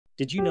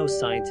Did you know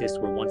scientists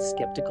were once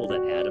skeptical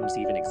that atoms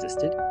even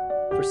existed?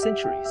 For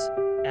centuries,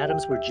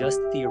 atoms were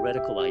just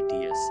theoretical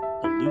ideas,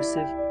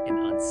 elusive and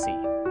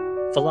unseen.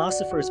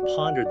 Philosophers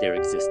pondered their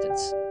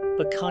existence,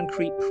 but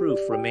concrete proof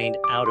remained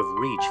out of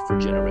reach for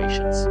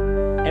generations.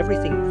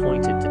 Everything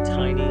pointed to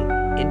tiny,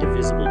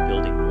 indivisible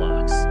building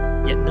blocks,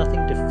 yet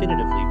nothing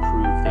definitively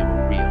proved they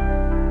were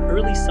real.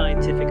 Early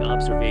scientific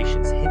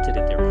observations hinted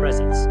at their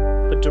presence,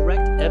 but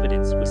direct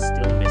evidence was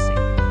still missing.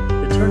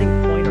 The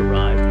turning point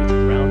arrived with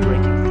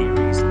groundbreaking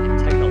theories and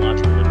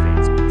technological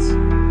advancements.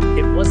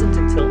 It wasn't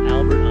until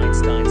Albert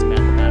Einstein's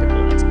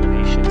mathematical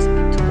explanations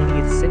and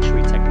 20th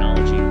century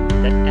technology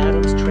that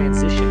atoms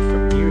transitioned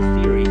from mere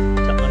theory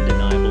to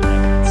undeniable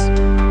evidence.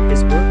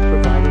 His work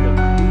provided a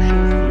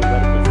crucial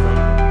theoretical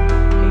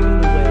framework, paving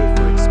the way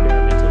for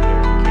experimental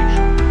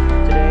verification.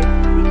 Today,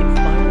 we can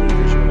finally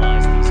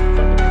visualize these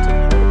fundamental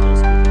particles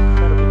with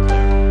incredible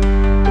clarity.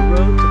 The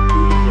road to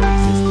proving their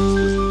existence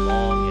was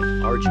long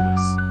and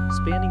arduous,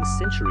 spanning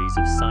centuries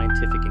of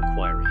scientific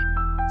inquiry.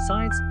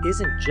 Science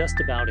isn't just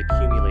about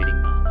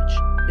accumulating knowledge.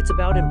 It's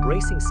about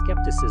embracing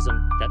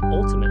skepticism that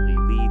ultimately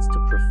leads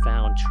to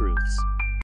profound truths.